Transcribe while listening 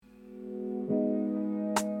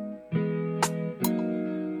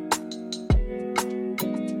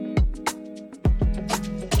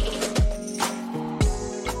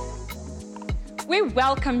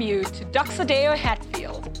welcome you to Doxodeo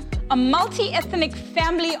Hatfield, a multi-ethnic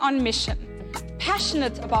family on mission,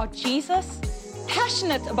 passionate about Jesus,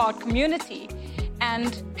 passionate about community,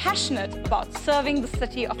 and passionate about serving the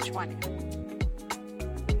city of Tshwane.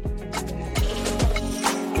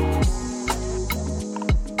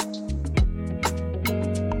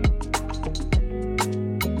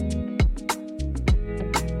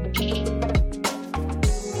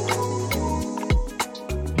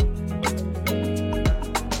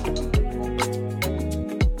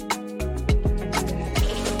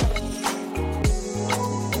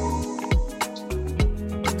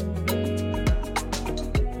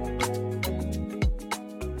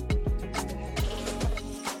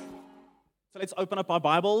 Let's open up our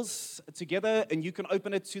Bibles together, and you can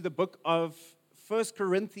open it to the book of 1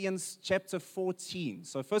 Corinthians chapter 14.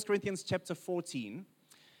 So 1 Corinthians chapter 14.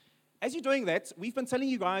 As you're doing that, we've been telling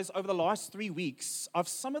you guys over the last 3 weeks of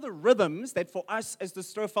some of the rhythms that for us as the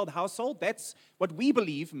Strohfeld household, that's what we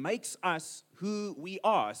believe makes us who we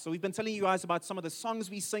are. So we've been telling you guys about some of the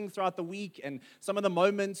songs we sing throughout the week and some of the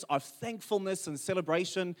moments of thankfulness and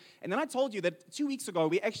celebration. And then I told you that 2 weeks ago,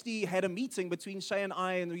 we actually had a meeting between Shay and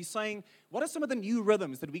I, and we were saying, what are some of the new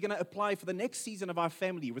rhythms that we're going to apply for the next season of our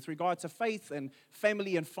family with regard to faith and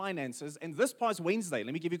family and finances? And this past Wednesday,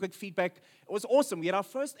 let me give you quick feedback. It was awesome. We had our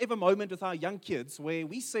first ever moment with our young kids where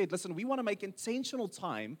we said, listen, we want to make intentional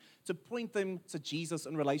time to point them to Jesus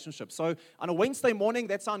in relationship. So on a Wednesday morning,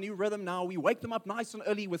 that's our new rhythm now. We wake them up nice and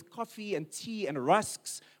early with coffee and tea and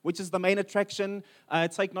rusks, which is the main attraction.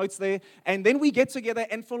 Take notes there. And then we get together,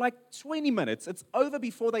 and for like 20 minutes, it's over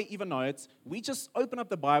before they even know it, we just open up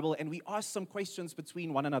the Bible and we ask some questions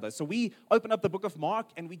between one another. So we open up the book of Mark,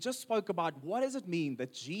 and we just spoke about what does it mean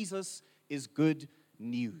that Jesus is good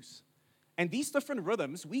news. And these different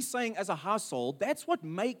rhythms, we saying as a household, that's what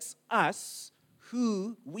makes us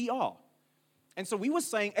who we are. And so we were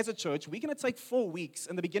saying as a church, we're going to take 4 weeks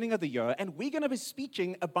in the beginning of the year, and we're going to be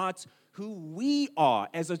speaking about who we are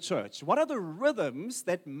as a church. What are the rhythms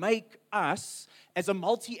that make us as a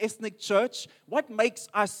multi-ethnic church? What makes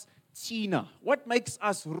us Tina? What makes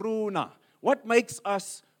us Runa? What makes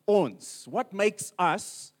us Ons? What makes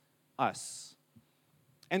us us?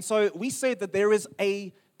 And so we said that there is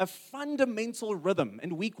a fundamental rhythm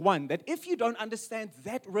in week 1 that if you don't understand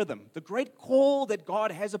that rhythm, the great call that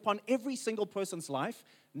God has upon every single person's life,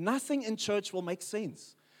 nothing in church will make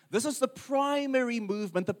sense. This is the primary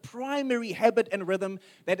movement, the primary habit and rhythm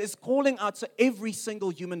that is calling out to every single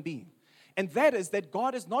human being. And that is that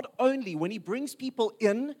God is not only, when He brings people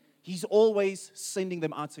in, He's always sending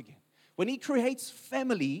them out again. When He creates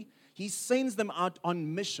family, He sends them out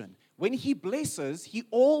on mission. When He blesses, He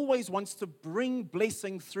always wants to bring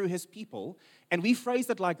blessing through His people. And we phrased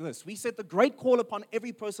it like this. We said the great call upon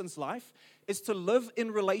every person's life is to live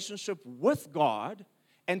in relationship with God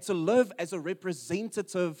and to live as a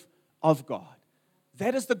representative of God.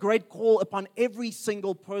 That is the great call upon every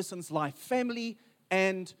single person's life, family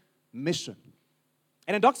and mission.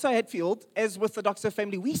 And in Doxa Hatfield, as with the Doxa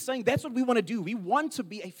family, we're saying that's what we want to do. We want to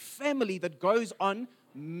be a family that goes on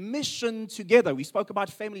mission together. We spoke about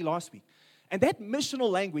family last week. And that missional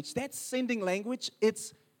language, that sending language,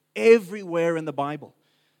 it's everywhere in the Bible.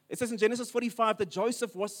 It says in Genesis 45 that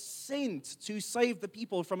Joseph was sent to save the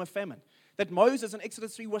people from a famine. That Moses in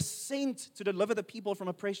Exodus 3 was sent to deliver the people from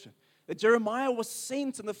oppression. That Jeremiah was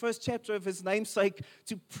sent in the first chapter of his namesake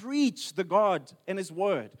to preach the God and His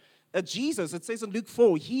word. Jesus, it says in Luke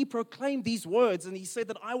 4, He proclaimed these words, and He said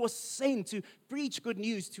that I was sent to preach good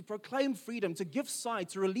news, to proclaim freedom, to give sight,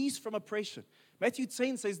 to release from oppression. Matthew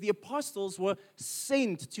 10 says the apostles were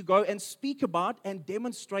sent to go and speak about and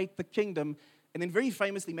demonstrate the kingdom. And then very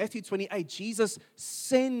famously, Matthew 28, Jesus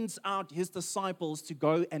sends out His disciples to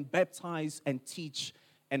go and baptize and teach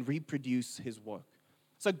and reproduce His work.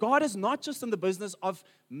 So God is not just in the business of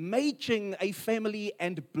making a family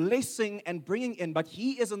and blessing and bringing in, but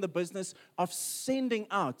He is in the business of sending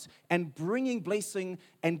out and bringing blessing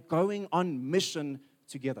and going on mission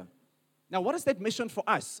together. Now, what is that mission for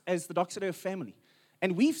us as the Doxodeo family?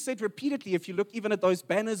 And we've said repeatedly, if you look even at those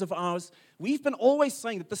banners of ours, we've been always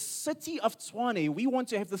saying that the city of Tshwane, we want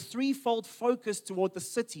to have the threefold focus toward the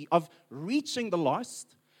city of reaching the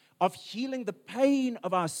lost, of healing the pain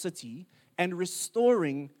of our city, and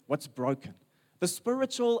restoring what's broken. The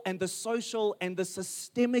spiritual and the social and the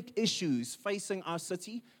systemic issues facing our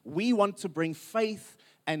city, we want to bring faith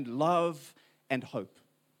and love and hope.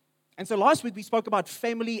 And so last week we spoke about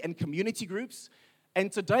family and community groups.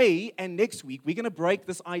 And today and next week, we're going to break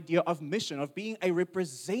this idea of mission, of being a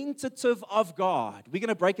representative of God. We're going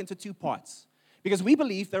to break into 2 parts. Because we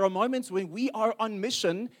believe there are moments when we are on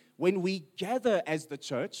mission, when we gather as the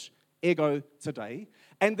church, Ego today.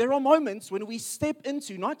 And there are moments when we step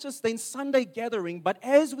into not just then Sunday gathering, but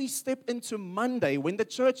as we step into Monday, when the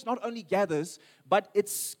church not only gathers, but it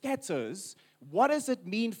scatters, what does it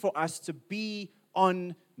mean for us to be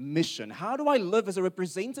on mission? How do I live as a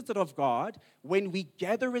representative of God when we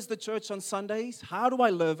gather as the church on Sundays? How do I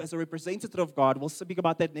live as a representative of God? We'll speak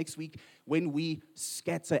about that next week when we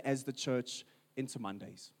scatter as the church into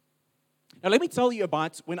Mondays. Now, let me tell you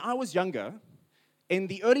about when I was younger, in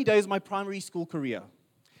the early days of my primary school career,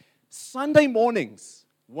 Sunday mornings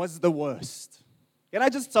was the worst. Can I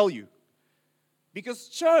just tell you? Because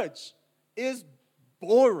church is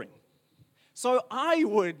boring. So I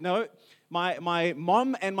would know, my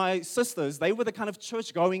mom and my sisters, they were the kind of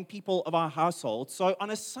church-going people of our household. So on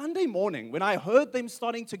a Sunday morning, when I heard them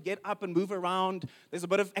starting to get up and move around, there's a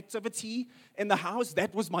bit of activity in the house,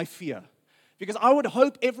 that was my fear. Because I would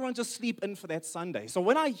hope everyone just sleep in for that Sunday. So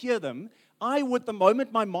when I hear them, the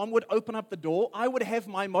moment my mom would open up the door, I would have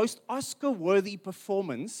my most Oscar-worthy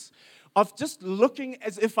performance of just looking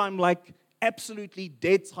as if I'm like absolutely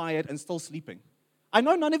dead tired and still sleeping. I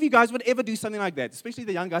know none of you guys would ever do something like that, especially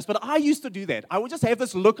the young guys, but I used to do that. I would just have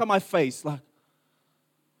this look on my face, like,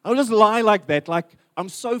 I would just lie like that, like, I'm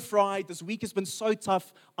so fried, this week has been so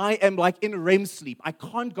tough, I am like in REM sleep. I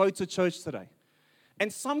can't go to church today.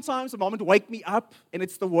 And sometimes the mom would wake me up, and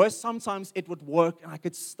it's the worst. Sometimes it would work, and I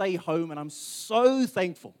could stay home, and I'm so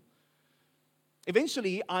thankful.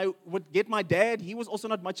 Eventually, I would get my dad. He was also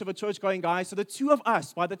not much of a church-going guy. So the two of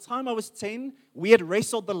us, by the time I was 10, we had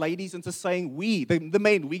wrestled the ladies into saying, the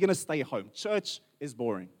men, we're going to stay home. Church is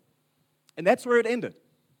boring. And that's where it ended.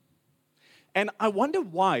 And I wonder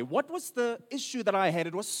why. What was the issue that I had?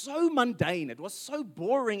 It was so mundane. It was so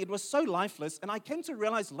boring. It was so lifeless. And I came to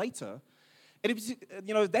realize later, it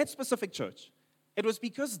was, that specific church, it was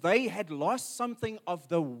because they had lost something of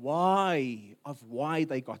the why of why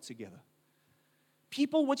they got together.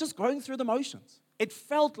 People were just going through the motions. It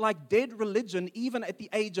felt like dead religion even at the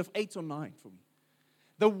age of 8 or 9 for me.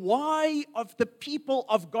 The why of the people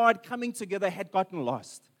of God coming together had gotten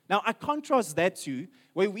lost. Now, I contrast that to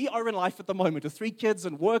where we are in life at the moment with 3 kids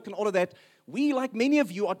and work and all of that. We, like many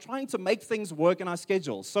of you, are trying to make things work in our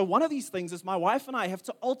schedules. So one of these things is my wife and I have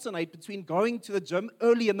to alternate between going to the gym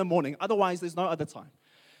early in the morning. Otherwise, there's no other time.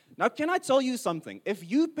 Now, can I tell you something?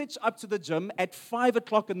 If you pitch up to the gym at 5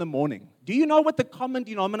 o'clock in the morning, do you know what the common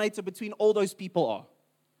denominator between all those people are?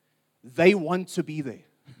 They want to be there.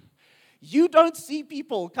 You don't see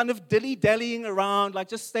people kind of dilly-dallying around, like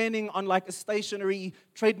just standing on like a stationary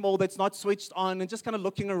treadmill that's not switched on and just kind of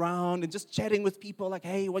looking around and just chatting with people like,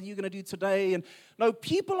 hey, what are you going to do today? And no,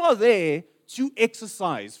 people are there to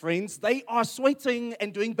exercise, friends. They are sweating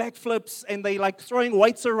and doing backflips and they like throwing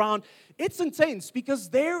weights around. It's intense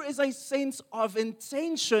because there is a sense of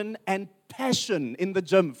intention and passion in the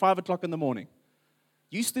gym, 5 o'clock in the morning.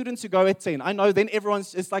 You students who go at 10, I know then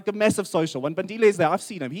it's like a massive social. When Bandile is there, I've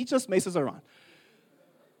seen him. He just messes around.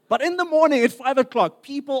 But in the morning at 5 o'clock,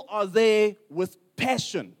 people are there with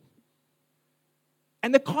passion.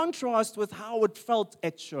 And the contrast with how it felt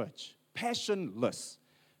at church, passionless.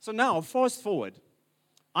 So now, fast forward,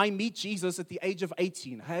 I meet Jesus at the age of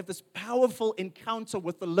 18. I have this powerful encounter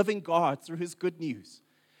with the living God through his good news.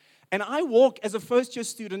 And I walk as a first-year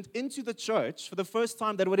student into the church for the first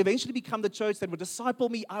time that would eventually become the church that would disciple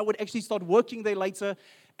me. I would actually start working there later.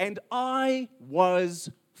 And I was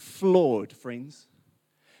floored, friends.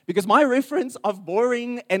 Because my reference of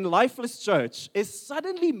boring and lifeless church is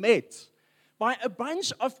suddenly met by a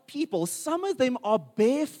bunch of people. Some of them are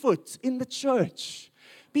barefoot in the church.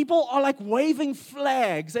 People are like waving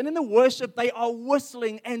flags, and in the worship, they are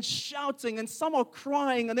whistling and shouting, and some are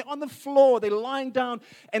crying, and they're on the floor, they're lying down,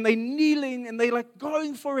 and they're kneeling, and they're like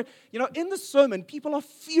going for it. In the sermon, people are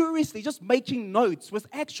furiously just making notes with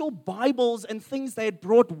actual Bibles and things they had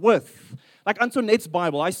brought with. Like Antoinette's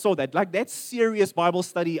Bible, I saw that. Like that serious Bible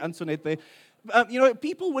study, Antoinette there.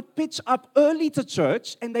 People would pitch up early to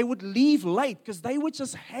church and they would leave late because they would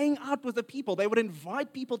just hang out with the people. They would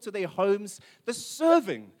invite people to their homes. The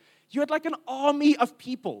serving. You had like an army of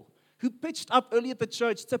people who pitched up early at the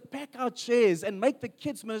church to pack our chairs and make the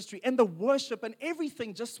kids' ministry and the worship and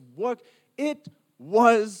everything just work. It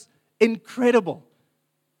was incredible.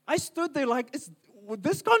 I stood there like,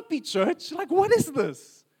 this can't be church. Like, what is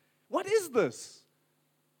this? What is this?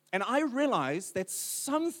 And I realized that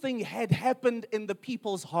something had happened in the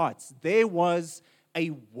people's hearts. There was a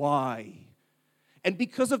why. And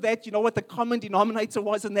because of that, you know what the common denominator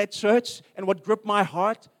was in that church? And what gripped my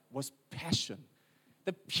heart was passion.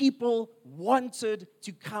 The people wanted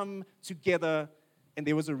to come together, and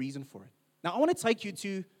there was a reason for it. Now, I want to take you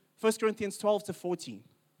to 1 Corinthians 12 to 14.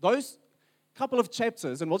 Those couple of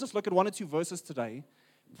chapters, and we'll just look at one or two verses today,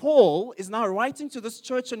 Paul is now writing to this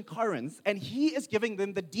church in Corinth, and he is giving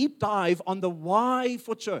them the deep dive on the why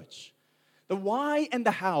for church. The why and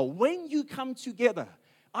the how. When you come together,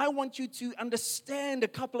 I want you to understand a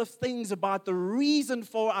couple of things about the reason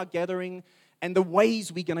for our gathering and the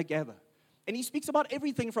ways we're going to gather. And he speaks about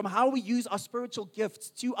everything from how we use our spiritual gifts,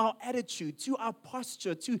 to our attitude, to our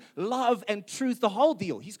posture, to love and truth, the whole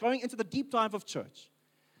deal. He's going into the deep dive of church.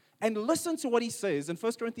 And listen to what he says in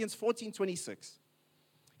 1 Corinthians 14:26.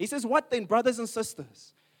 He says, "What then, brothers and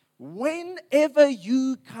sisters? Whenever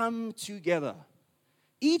you come together,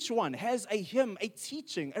 each one has a hymn, a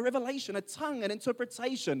teaching, a revelation, a tongue, an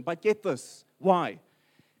interpretation." But get this. Why?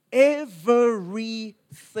 Everything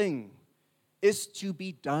is to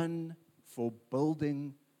be done for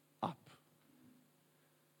building up.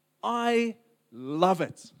 I love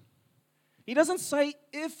it. He doesn't say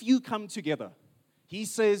if you come together. He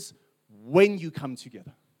says when you come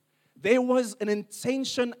together. There was an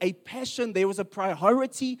intention, a passion, there was a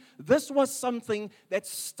priority. This was something that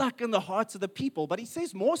stuck in the hearts of the people. But he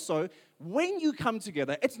says more so, when you come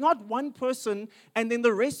together, it's not one person and then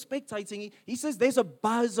the rest spectating. He says there's a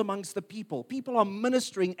buzz amongst the people. People are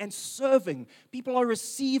ministering and serving. People are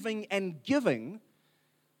receiving and giving.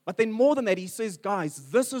 But then more than that, he says, guys,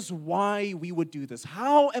 this is why we would do this.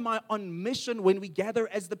 How am I on mission when we gather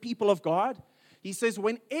as the people of God? He says,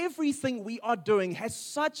 when everything we are doing has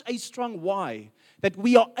such a strong why, that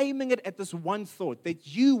we are aiming it at this one thought, that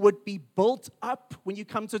you would be built up when you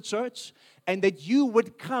come to church, and that you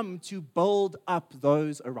would come to build up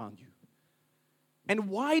those around you. And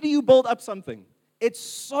why do you build up something? It's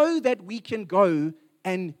so that we can go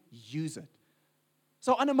and use it.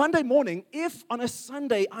 So on a Monday morning, if on a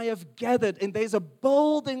Sunday I have gathered and there's a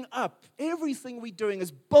building up, everything we're doing is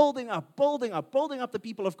building up the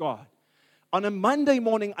people of God. On a Monday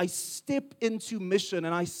morning, I step into mission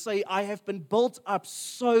and I say, I have been built up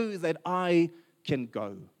so that I can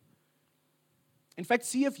go. In fact,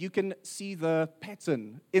 see if you can see the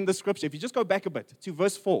pattern in the scripture. If you just go back a bit to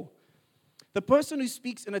verse 4. The person who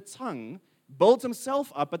speaks in a tongue builds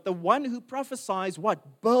himself up, but the one who prophesies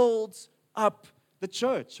what? Builds up the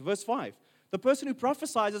church. Verse 5. The person who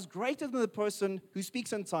prophesies is greater than the person who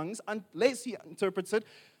speaks in tongues, unless he interprets it,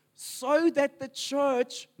 so that the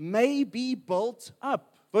church may be built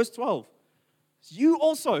up. Verse 12. You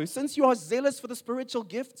also, since you are zealous for the spiritual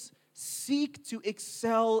gifts, seek to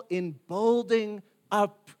excel in building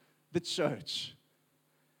up the church.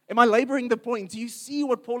 Am I laboring the point? Do you see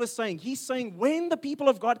what Paul is saying? He's saying when the people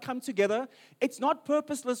of God come together, it's not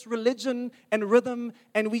purposeless religion and rhythm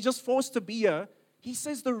and we just forced to be here. He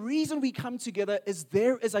says the reason we come together is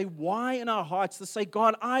there is a why in our hearts to say,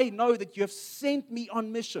 God, I know that you have sent me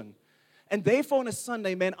on mission. And therefore on a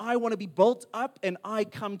Sunday, man, I want to be built up and I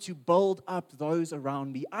come to build up those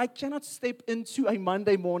around me. I cannot step into a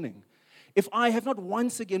Monday morning if I have not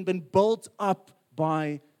once again been built up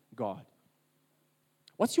by God.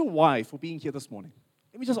 What's your why for being here this morning?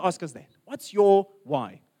 Let me just ask us that. What's your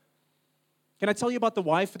why? Can I tell you about the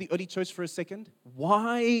why for the early church for a second?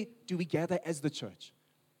 Why do we gather as the church?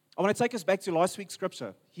 I want to take us back to last week's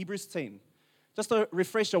scripture, Hebrews 10. Just a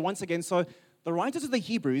refresher once again. So the writers of the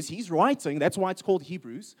Hebrews, he's writing, that's why it's called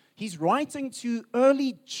Hebrews, he's writing to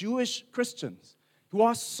early Jewish Christians who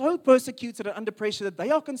are so persecuted and under pressure that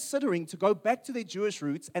they are considering to go back to their Jewish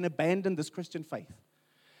roots and abandon this Christian faith.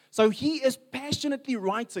 So he is passionately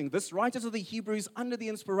writing, this writers of the Hebrews under the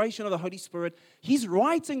inspiration of the Holy Spirit, he's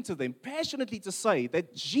writing to them passionately to say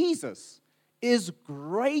that Jesus is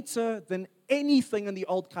greater than anything in the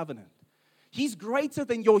Old Covenant. He's greater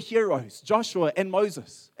than your heroes, Joshua and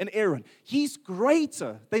Moses and Aaron. He's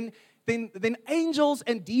greater than angels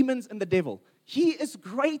and demons and the devil. He is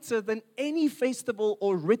greater than any festival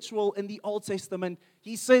or ritual in the Old Testament.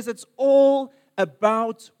 He says it's all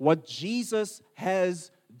about what Jesus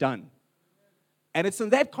has done. And it's in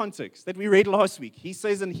that context that we read last week. He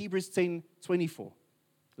says in Hebrews 10:24,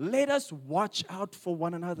 let us watch out for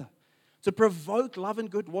one another to provoke love and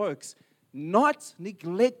good works, not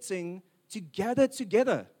neglecting to gather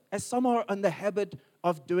together, as some are in the habit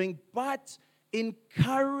of doing, but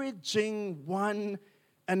encouraging one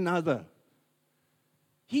another.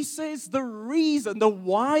 He says the reason, the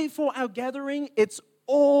why for our gathering, it's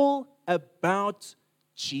all about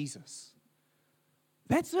Jesus.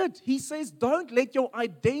 That's it. He says, don't let your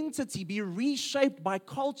identity be reshaped by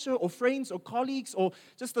culture or friends or colleagues or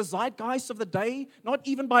just the zeitgeist of the day, not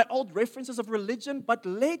even by old references of religion, but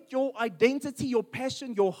let your identity, your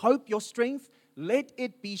passion, your hope, your strength, let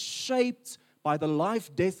it be shaped by the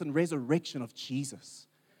life, death, and resurrection of Jesus.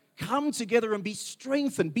 come together and be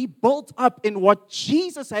strengthened, be built up in what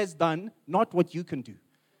Jesus has done, not what you can do.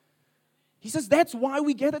 He says that's why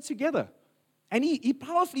we gather together. And he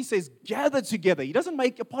powerfully says, gather together. He doesn't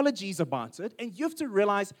make apologies about it. And you have to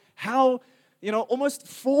realize how, almost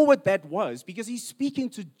forward that was, because he's speaking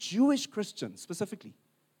to Jewish Christians specifically.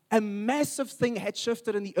 A massive thing had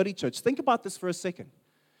shifted in the early church. Think about this for a second.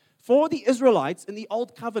 For the Israelites in the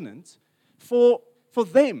Old Covenant, for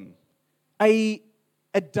them, a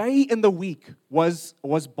day in the week was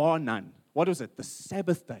bar none. What was it? The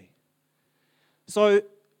Sabbath day. So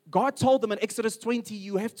God told them in Exodus 20,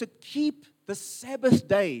 you have to keep the Sabbath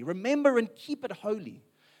day. Remember and keep it holy.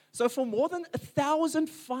 So for more than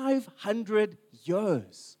 1,500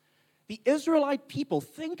 years, the Israelite people,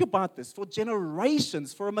 think about this, for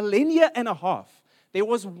generations, for a millennia and a half, there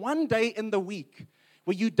was one day in the week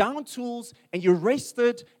where you down tools and you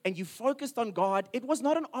rested and you focused on God. It was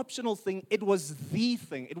not an optional thing. It was the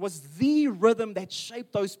thing. It was the rhythm that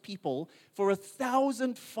shaped those people for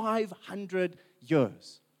 1,500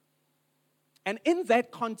 years. And in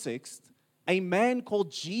that context, a man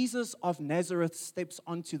called Jesus of Nazareth steps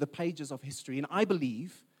onto the pages of history. And I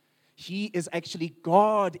believe he is actually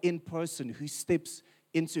God in person who steps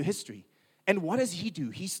into history. And what does he do?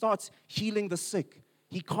 He starts healing the sick.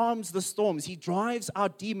 He calms the storms. He drives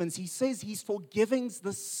out demons. He says he's forgiving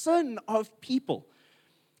the sin of people.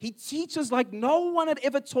 He teaches like no one had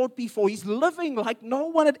ever taught before. He's living like no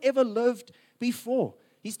one had ever lived before.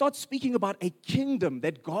 He starts speaking about a kingdom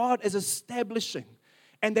that God is establishing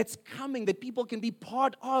and that's coming, that people can be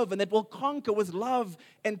part of and that will conquer with love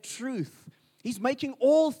and truth. He's making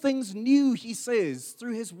all things new, he says,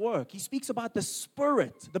 through his work. He speaks about the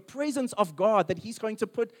Spirit, the presence of God that he's going to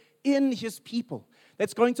put in his people,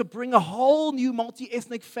 that's going to bring a whole new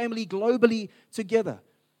multi-ethnic family globally together.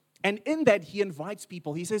 And in that, he invites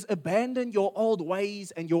people. He says, abandon your old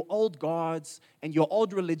ways and your old gods and your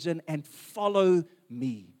old religion and follow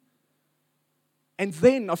me. And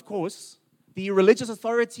then, of course, the religious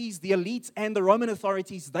authorities, the elites, and the Roman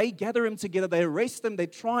authorities, they gather him together, they arrest him, they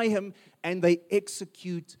try him, and they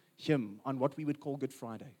execute him on what we would call Good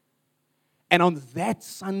Friday. And on that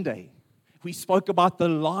Sunday, we spoke about the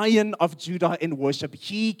Lion of Judah in worship.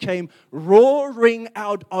 He came roaring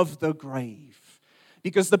out of the grave.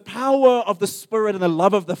 Because the power of the Spirit and the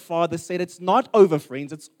love of the Father said, it's not over,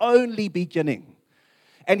 friends, it's only beginning.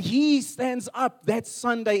 And he stands up that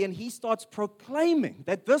Sunday and he starts proclaiming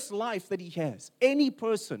that this life that he has, any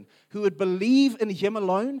person who would believe in him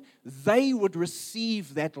alone, they would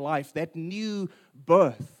receive that life, that new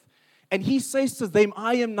birth. And he says to them,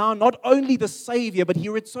 I am now not only the Savior, but he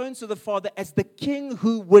returns to the Father as the King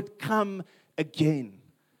who would come again.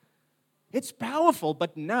 It's powerful,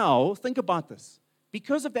 but now, think about this.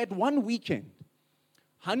 Because of that one weekend,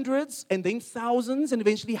 hundreds and then thousands and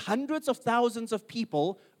eventually hundreds of thousands of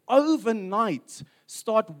people overnight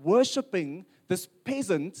start worshiping this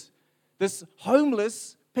peasant, this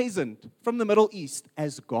homeless peasant from the Middle East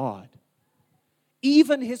as God.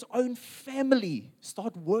 Even his own family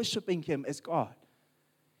start worshiping him as God.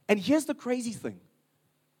 And here's the crazy thing.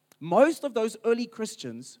 Most of those early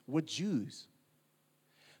Christians were Jews.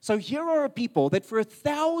 So here are a people that for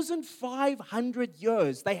 1,500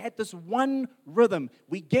 years, they had this one rhythm.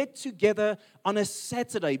 We get together on a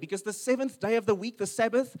Saturday because the seventh day of the week, the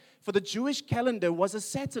Sabbath, for the Jewish calendar was a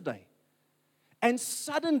Saturday. And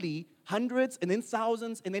suddenly, hundreds and then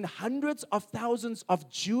thousands and then hundreds of thousands of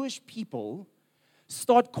Jewish people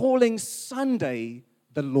start calling Sunday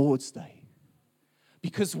the Lord's Day.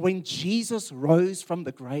 Because when Jesus rose from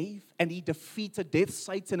the grave and he defeated death,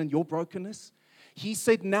 Satan, and your brokenness, he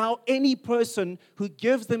said, now any person who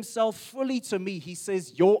gives themselves fully to me, he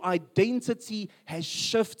says, your identity has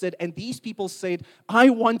shifted. And these people said, I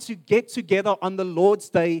want to get together on the Lord's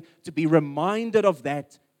Day to be reminded of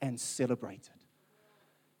that and celebrate it.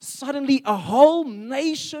 Suddenly, a whole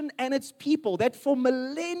nation and its people that for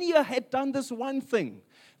millennia had done this one thing,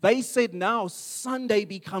 they said, now Sunday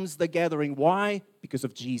becomes the gathering. Why? Because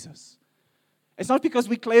of Jesus. It's not because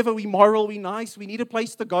we're clever, we're moral, we're nice, we need a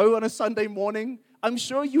place to go on a Sunday morning. I'm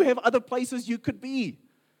sure you have other places you could be,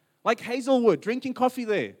 like Hazelwood, drinking coffee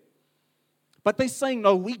there. But they're saying,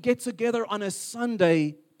 no, we get together on a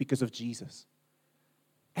Sunday because of Jesus.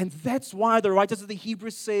 And that's why the writers of the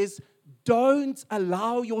Hebrews says, don't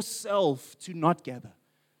allow yourself to not gather.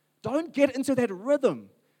 Don't get into that rhythm.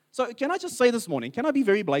 So can I just say this morning, can I be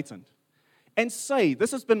very blatant? And say,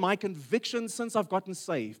 this has been my conviction since I've gotten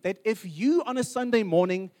saved, that if you on a Sunday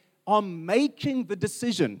morning are making the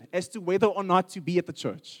decision as to whether or not to be at the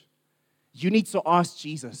church, you need to ask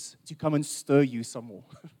Jesus to come and stir you some more.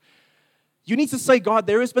 You need to say, God,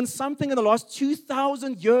 there has been something in the last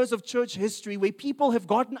 2,000 years of church history where people have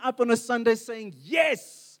gotten up on a Sunday saying,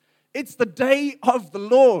 yes, it's the day of the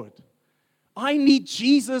Lord. I need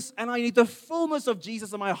Jesus, and I need the fullness of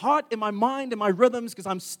Jesus in my heart, in my mind, in my rhythms, because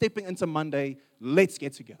I'm stepping into Monday. Let's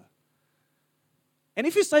get together. And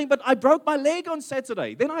if you're saying, but I broke my leg on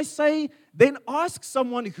Saturday, then I say, then ask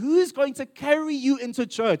someone who's going to carry you into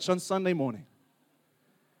church on Sunday morning.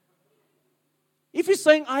 If you're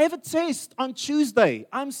saying, I have a test on Tuesday,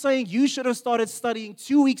 I'm saying you should have started studying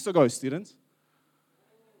 2 weeks ago, students.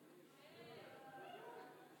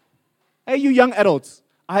 Hey, you young adults,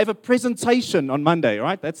 I have a presentation on Monday,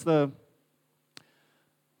 right?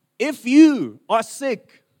 If you are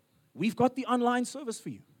sick, we've got the online service for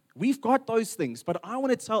you. We've got those things. But I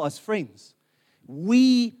want to tell us, friends,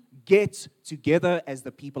 we get together as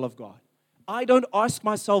the people of God. I don't ask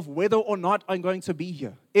myself whether or not I'm going to be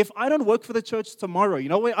here. If I don't work for the church tomorrow, you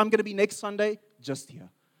know where I'm going to be next Sunday? Just here.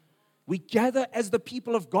 We gather as the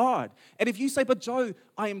people of God. And if you say, but Joe,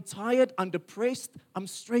 I am tired, I'm depressed, I'm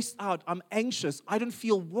stressed out, I'm anxious, I don't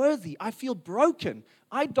feel worthy, I feel broken,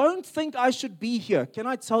 I don't think I should be here. Can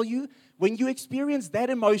I tell you, when you experience that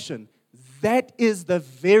emotion, that is the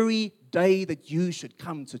very day that you should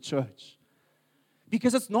come to church.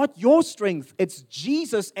 Because it's not your strength, it's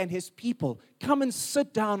Jesus and His people. Come and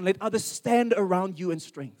sit down, let others stand around you in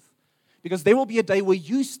strength. Because there will be a day where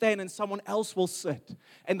you stand and someone else will sit.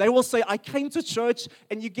 And they will say, I came to church,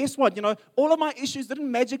 and you guess what? All of my issues didn't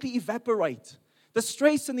magically evaporate. The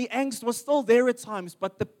stress and the angst was still there at times,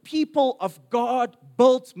 but the people of God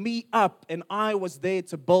built me up, and I was there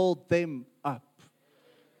to build them up.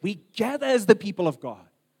 We gather as the people of God.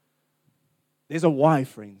 There's a why,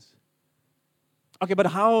 friends. Okay, but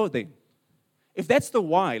how then? If that's the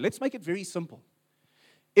why, let's make it very simple.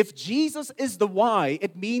 If Jesus is the why,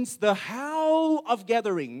 it means the how of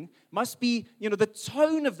gathering must be, the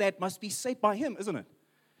tone of that must be set by Him, isn't it?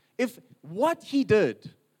 If what He did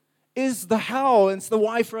is the how and it's the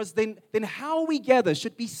why for us, then how we gather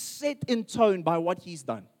should be set in tone by what He's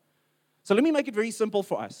done. So let me make it very simple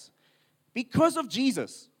for us. Because of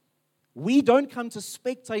Jesus, we don't come to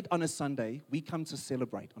spectate on a Sunday, we come to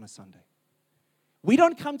celebrate on a Sunday. We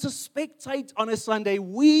don't come to spectate on a Sunday,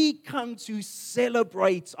 we come to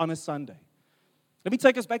celebrate on a Sunday. Let me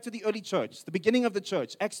take us back to the early church, the beginning of the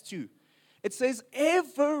church, Acts 2. It says,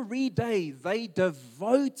 every day they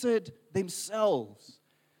devoted themselves.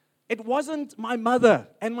 It wasn't my mother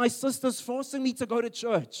and my sisters forcing me to go to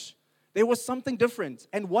church. There was something different.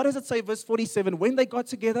 And what does it say, verse 47? When they got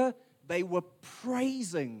together, they were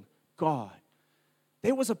praising God.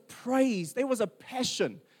 There was a praise, there was a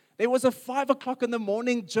passion. There was a 5 o'clock in the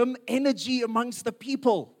morning gym energy amongst the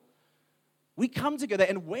people. We come together,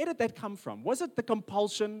 and where did that come from? Was it the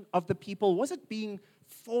compulsion of the people? Was it being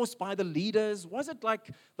forced by the leaders? Was it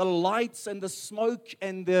like the lights and the smoke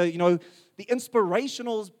and the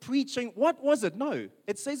inspirational preaching? What was it? No.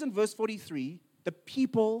 It says in verse 43, the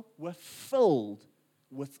people were filled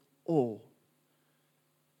with awe.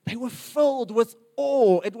 They were filled with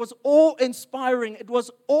awe. It was awe-inspiring. It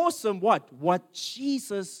was awesome. What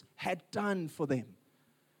Jesus had done for them.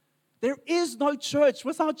 There is no church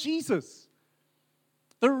without Jesus.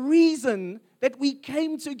 The reason that we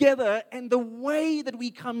came together and the way that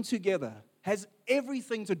we come together has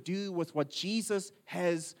everything to do with what Jesus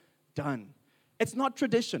has done. It's not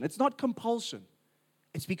tradition. It's not compulsion.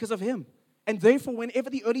 It's because of Him. And therefore, whenever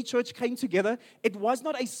the early church came together, it was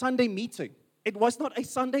not a Sunday meeting. It was not a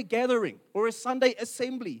Sunday gathering or a Sunday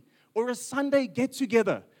assembly or a Sunday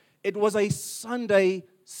get-together. It was a Sunday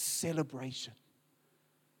celebration.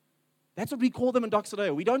 That's what we call them in Doxa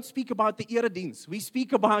Deo. We don't speak about the erediens. We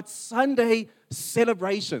speak about Sunday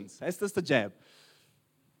celebrations. That's just the jab.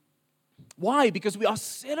 Why? Because we are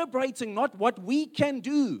celebrating not what we can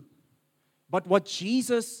do, but what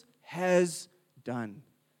Jesus has done.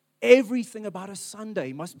 Everything about a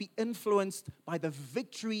Sunday must be influenced by the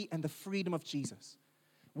victory and the freedom of Jesus.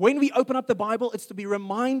 When we open up the Bible, it's to be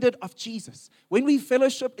reminded of Jesus. When we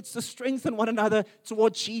fellowship, it's to strengthen one another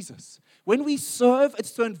toward Jesus. When we serve,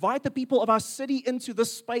 it's to invite the people of our city into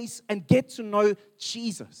this space and get to know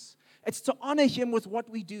Jesus. It's to honor Him with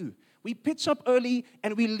what we do. We pitch up early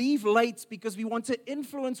and we leave late because we want to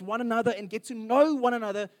influence one another and get to know one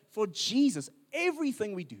another for Jesus.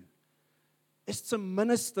 Everything we do is to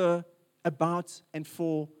minister about and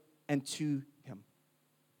for and to Him.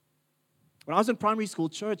 When I was in primary school,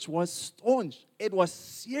 church was staunch. It was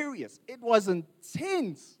serious. It was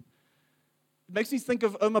intense. It makes me think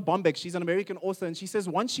of Irma Bombeck. She's an American author, and she says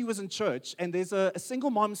once she was in church, and there's a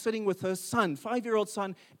single mom sitting with her son, 5-year-old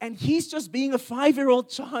son, and he's just being a 5-year-old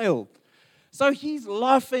child. So he's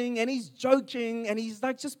laughing and he's joking and he's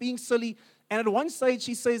like just being silly. And at one stage,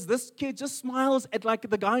 he says, this kid just smiles at like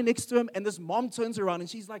the guy next to him, and this mom turns around and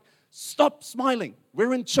she's like, stop smiling.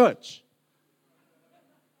 We're in church.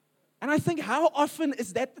 And I think, how often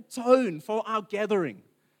is that the tone for our gathering?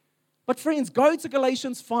 But friends, go to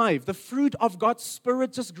Galatians 5, the fruit of God's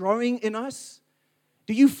Spirit just growing in us.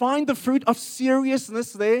 Do you find the fruit of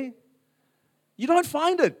seriousness there? You don't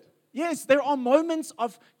find it. Yes, there are moments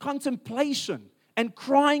of contemplation and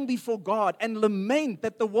crying before God and lament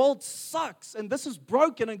that the world sucks and this is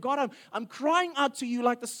broken. And God, I'm crying out to you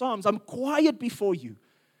like the Psalms. I'm quiet before you.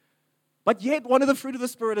 But yet, one of the fruit of the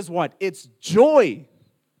Spirit is what? It's joy.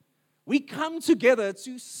 We come together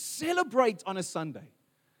to celebrate on a Sunday.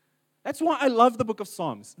 That's why I love the book of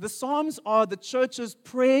Psalms. The Psalms are the church's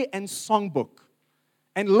prayer and songbook.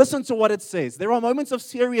 And listen to what it says. There are moments of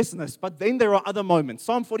seriousness, but then there are other moments.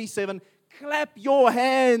 Psalm 47, clap your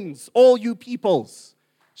hands, all you peoples.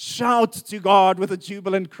 Shout to God with a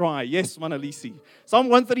jubilant cry. Yes, Manalisi. Psalm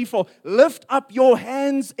 134, lift up your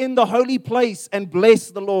hands in the holy place and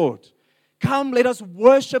bless the Lord. Come, let us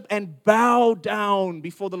worship and bow down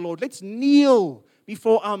before the Lord. Let's kneel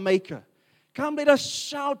before our Maker. Come, let us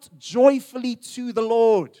shout joyfully to the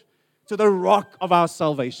Lord, to the rock of our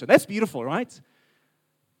salvation. That's beautiful, right?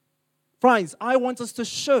 Friends, I want us to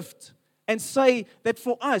shift and say that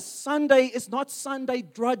for us, Sunday is not Sunday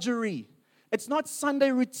drudgery. It's not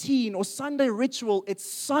Sunday routine or Sunday ritual. It's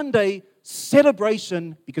Sunday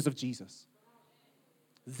celebration because of Jesus.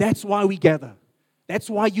 That's why we gather. That's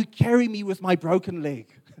why you carry me with my broken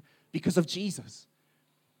leg, because of Jesus.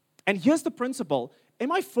 And here's the principle.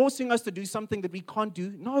 Am I forcing us to do something that we can't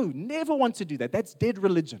do? No, never want to do that. That's dead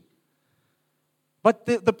religion. But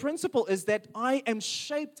the principle is that I am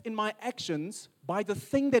shaped in my actions by the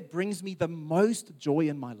thing that brings me the most joy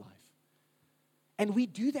in my life. And we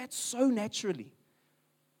do that so naturally.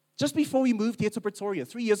 Just before we moved here to Pretoria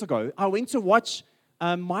 3 years ago, I went to watch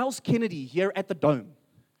Miles Kennedy here at the Dome,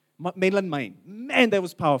 Menlyn, Maine. Man, that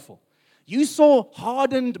was powerful. You saw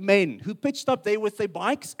hardened men who pitched up there with their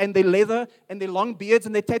bikes and their leather and their long beards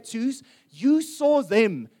and their tattoos. You saw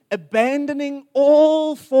them abandoning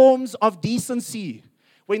all forms of decency.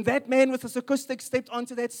 When that man with his acoustic stepped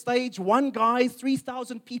onto that stage, one guy,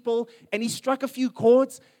 3,000 people, and he struck a few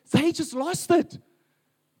chords, they just lost it.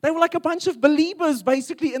 They were like a bunch of believers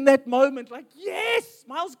basically in that moment. Like, yes,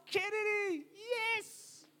 Miles Kennedy,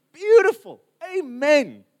 yes, beautiful,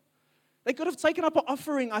 amen. They could have taken up an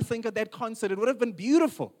offering, I think, at that concert. It would have been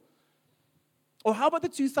beautiful. Or how about the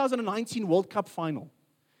 2019 World Cup final?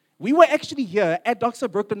 We were actually here at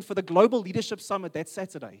Doxa Brooklyn for the Global Leadership Summit that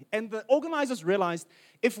Saturday. And the organizers realized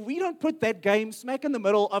if we don't put that game smack in the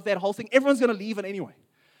middle of that whole thing, everyone's going to leave it anyway.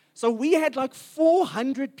 So we had like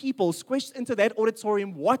 400 people squished into that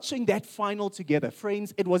auditorium watching that final together.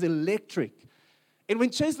 Friends, it was electric. And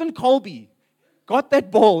when Cheslin Colby got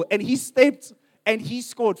that ball and he stepped and he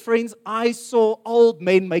scored, friends, I saw old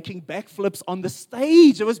men making backflips on the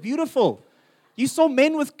stage. It was beautiful. You saw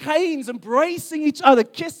men with canes embracing each other,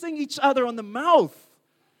 kissing each other on the mouth.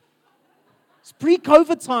 It's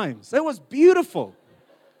pre-COVID times. That was beautiful.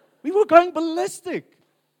 We were going ballistic.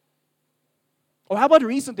 Or how about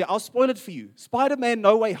recently? I'll spoil it for you. Spider-Man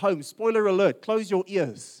No Way Home. Spoiler alert. Close your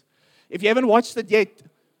ears. If you haven't watched it yet,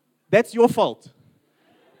 that's your fault.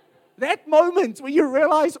 That moment where you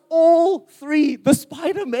realize all three, the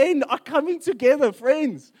Spider-Men, are coming together,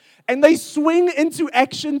 friends. And they swing into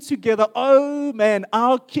action together. Oh, man,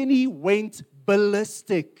 our Kinney went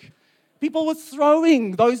ballistic. People were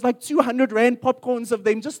throwing those like 200 Rand popcorns of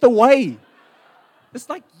them just away. It's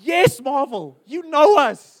like, yes, Marvel, you know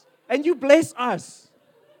us, and you bless us.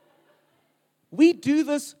 We do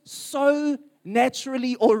this so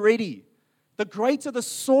naturally already. The greater the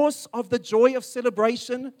source of the joy of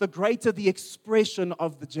celebration, the greater the expression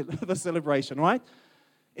of the celebration, right?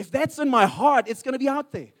 If that's in my heart, it's going to be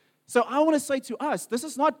out there. So I want to say to us, this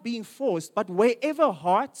is not being forced, but wherever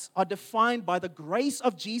hearts are defined by the grace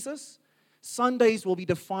of Jesus, Sundays will be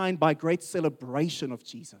defined by great celebration of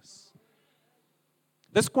Jesus.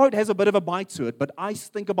 This quote has a bit of a bite to it, but I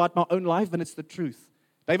think about my own life and it's the truth.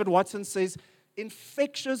 David Watson says,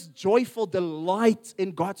 infectious, joyful delight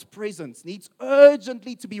in God's presence needs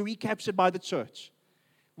urgently to be recaptured by the church.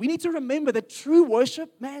 We need to remember that true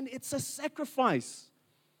worship, man, it's a sacrifice.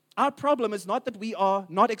 Our problem is not that we are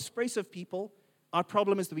not expressive people. Our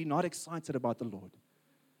problem is that we're not excited about the Lord.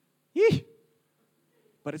 Yeah.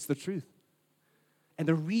 But it's the truth. And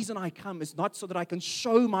the reason I come is not so that I can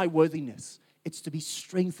show my worthiness. It's to be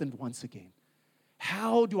strengthened once again.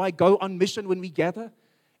 How do I go on mission when we gather?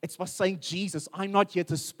 It's by saying, Jesus, I'm not here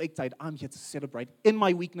to spectate. I'm here to celebrate. In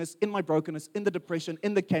my weakness, in my brokenness, in the depression,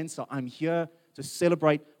 in the cancer, I'm here to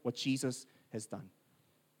celebrate what Jesus has done.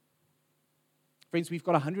 Friends, we've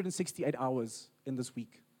got 168 hours in this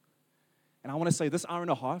week. And I want to say this hour and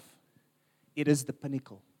a half, it is the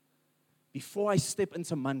pinnacle. Before I step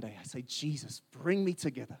into Monday, I say, Jesus, bring me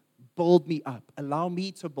together. Build me up. Allow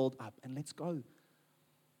me to build up. And let's go.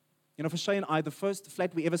 You know, for Shay and I, the first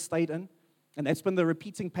flat we ever stayed in, and that's been the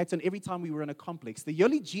repeating pattern every time we were in a complex, the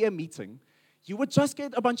yearly GM meeting, you would just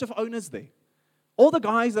get a bunch of owners there. All the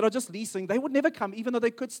guys that are just leasing, they would never come, even though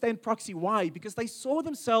they could stand proxy. Why? Because they saw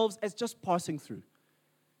themselves as just passing through.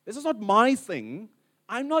 This is not my thing.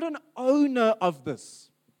 I'm not an owner of this.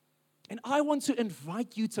 And I want to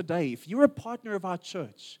invite you today, if you're a partner of our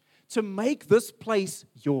church, to make this place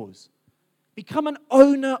yours. Become an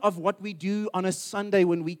owner of what we do on a Sunday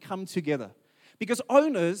when we come together. Because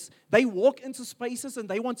owners, they walk into spaces and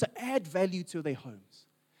they want to add value to their homes.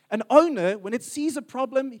 An owner, when it sees a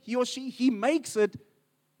problem, he or she, he makes it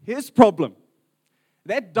his problem.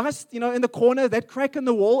 That dust, in the corner, that crack in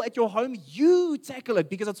the wall at your home, you tackle it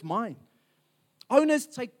because it's mine. Owners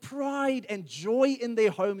take pride and joy in their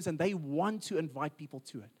homes and they want to invite people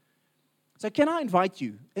to it. So can I invite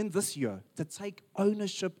you in this year to take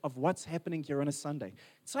ownership of what's happening here on a Sunday?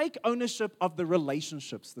 Take ownership of the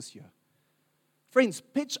relationships this year. Friends,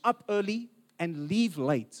 pitch up early and leave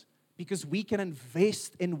late because we can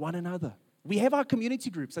invest in one another. We have our community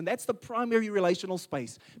groups, and that's the primary relational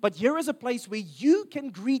space. But here is a place where you can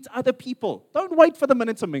greet other people. Don't wait for the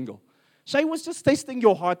minute to mingle. Shay was just testing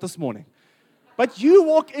your heart this morning. But you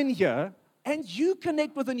walk in here, and you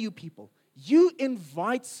connect with the new people. You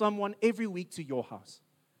invite someone every week to your house,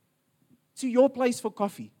 to your place for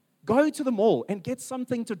coffee. Go to the mall and get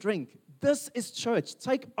something to drink. This is church.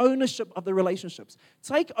 Take ownership of the relationships.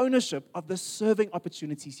 Take ownership of the serving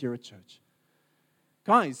opportunities here at church.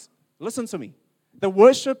 Guys, listen to me. The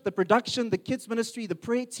worship, the production, the kids ministry, the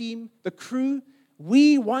prayer team, the crew,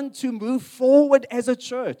 we want to move forward as a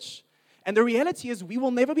church. And the reality is we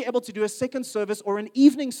will never be able to do a second service or an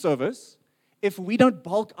evening service if we don't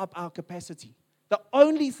bulk up our capacity. The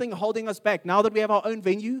only thing holding us back now that we have our own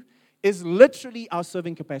venue is literally our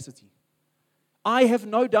serving capacity. I have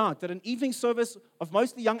no doubt that an evening service of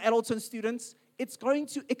mostly young adults and students, it's going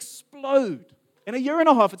to explode. In a year and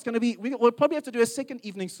a half, we'll probably have to do a second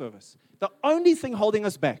evening service. The only thing holding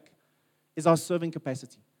us back is our serving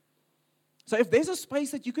capacity. So if there's a space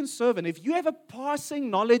that you can serve in, if you have a passing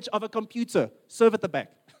knowledge of a computer, serve at the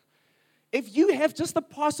back. If you have just a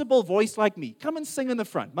passable voice like me, come and sing in the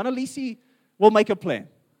front. Manalisi will make a plan.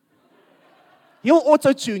 He'll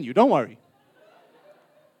auto-tune you, don't worry.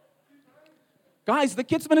 Guys, the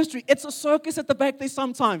kids ministry, it's a circus at the back there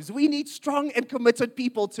sometimes. We need strong and committed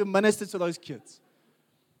people to minister to those kids.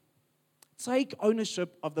 Take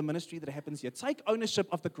ownership of the ministry that happens here. Take ownership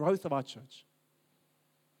of the growth of our church.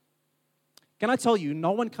 Can I tell you,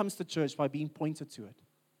 no one comes to church by being pointed to it.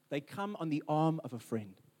 They come on the arm of a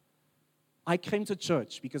friend. I came to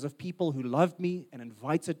church because of people who loved me and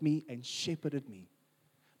invited me and shepherded me.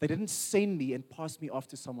 They didn't send me and pass me off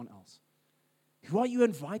to someone else. Who are you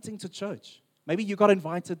inviting to church? Maybe you got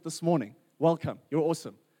invited this morning. Welcome. You're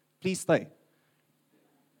awesome. Please stay.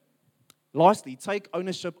 Lastly, take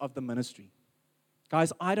ownership of the ministry.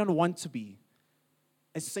 Guys, I don't want to be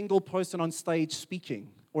a single person on stage speaking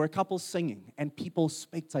or a couple singing and people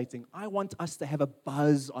spectating. I want us to have a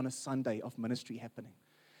buzz on a Sunday of ministry happening.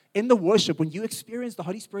 In the worship, when you experience the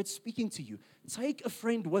Holy Spirit speaking to you, take a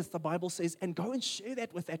friend with, the Bible says, and go and share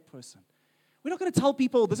that with that person. We're not going to tell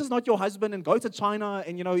people, this is not your husband, and go to China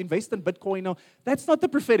and, invest in Bitcoin. No, that's not the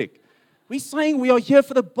prophetic. We're saying we are here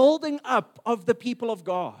for the building up of the people of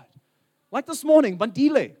God. Like this morning,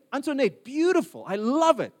 Bandile, Antoinette, beautiful. I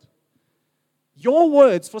love it. Your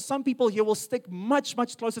words, for some people here, will stick much,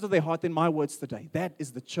 much closer to their heart than my words today. That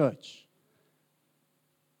is the church.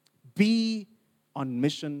 Be on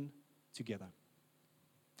mission together.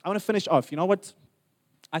 I want to finish off. You know what?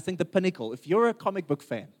 I think the pinnacle, if you're a comic book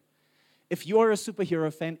fan, if you are a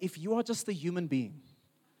superhero fan, if you are just a human being,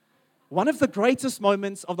 one of the greatest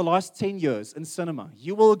moments of the last 10 years in cinema,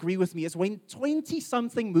 you will agree with me, is when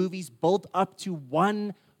 20-something movies built up to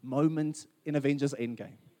one moment in Avengers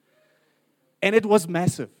Endgame. And it was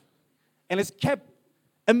massive. And it's Cap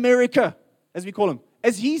America, as we call him,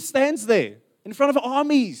 as he stands there in front of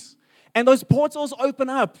armies, and those portals open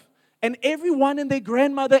up, and everyone and their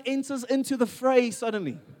grandmother enters into the fray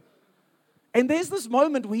suddenly. And there's this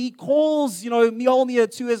moment where he calls,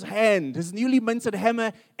 Mjolnir to his hand, his newly minted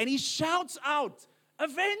hammer, and he shouts out,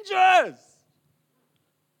 Avengers!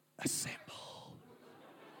 Assemble.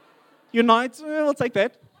 Unite, we'll take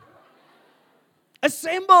that.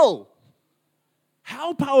 Assemble!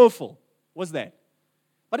 How powerful was that?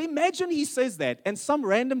 But imagine he says that, and some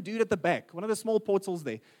random dude at the back, one of the small portals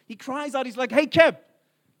there, he cries out, he's like, hey, Cap,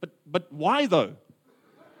 but why though?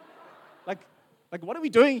 Like, what are we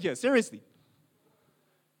doing here? Seriously.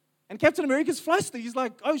 And Captain America's flustered. He's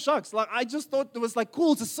like, oh, shucks. Like, I just thought it was, like,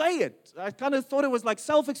 cool to say it. I kind of thought it was, like,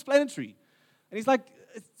 self-explanatory. And he's like,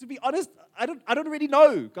 to be honest, I don't really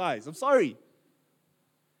know, guys. I'm sorry.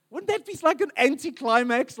 Wouldn't that be like an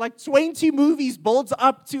anticlimax? Like 20 movies builds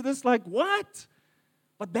up to this, like, what?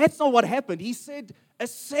 But that's not what happened. He said,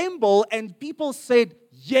 assemble, and people said,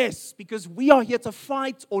 yes, because we are here to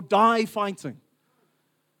fight or die fighting.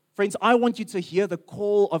 Friends, I want you to hear the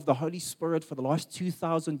call of the Holy Spirit for the last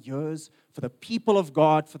 2,000 years, for the people of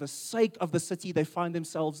God, for the sake of the city they find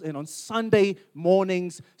themselves in, on Sunday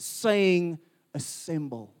mornings saying,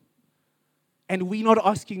 assemble. And we're not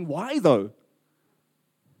asking why, though.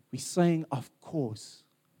 We're saying, of course,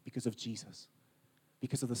 because of Jesus,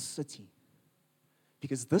 because of the city,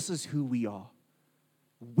 because this is who we are.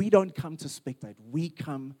 We don't come to spectate. We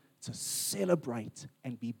come to celebrate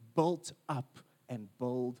and be built up and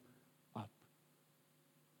build up.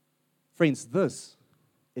 Friends, this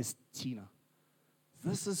is Tina.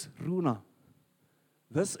 This is Runa.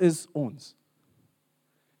 This is ons.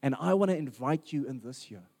 And I want to invite you in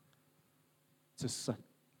this year to say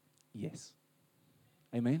yes.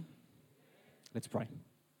 Amen? Let's pray.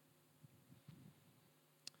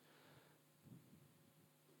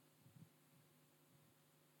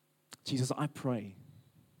 Jesus, I pray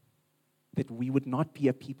that we would not be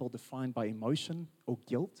a people defined by emotion or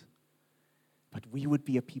guilt, but we would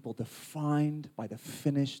be a people defined by the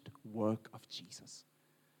finished work of Jesus.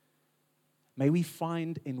 May we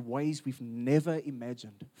find in ways we've never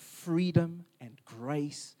imagined freedom and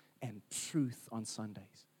grace and truth on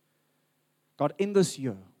Sundays. God, in this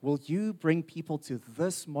year, will you bring people to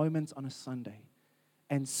this moment on a Sunday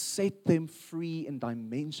and set them free in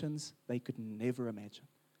dimensions they could never imagine?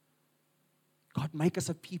 God, make us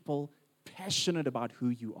a people passionate about who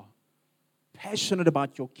you are, passionate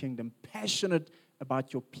about your kingdom, passionate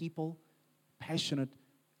about your people, passionate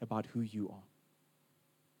about who you are.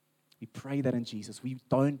 We pray that in Jesus. We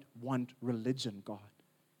don't want religion, God.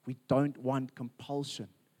 We don't want compulsion.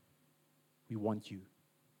 We want you.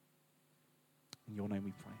 In your name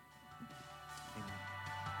we pray.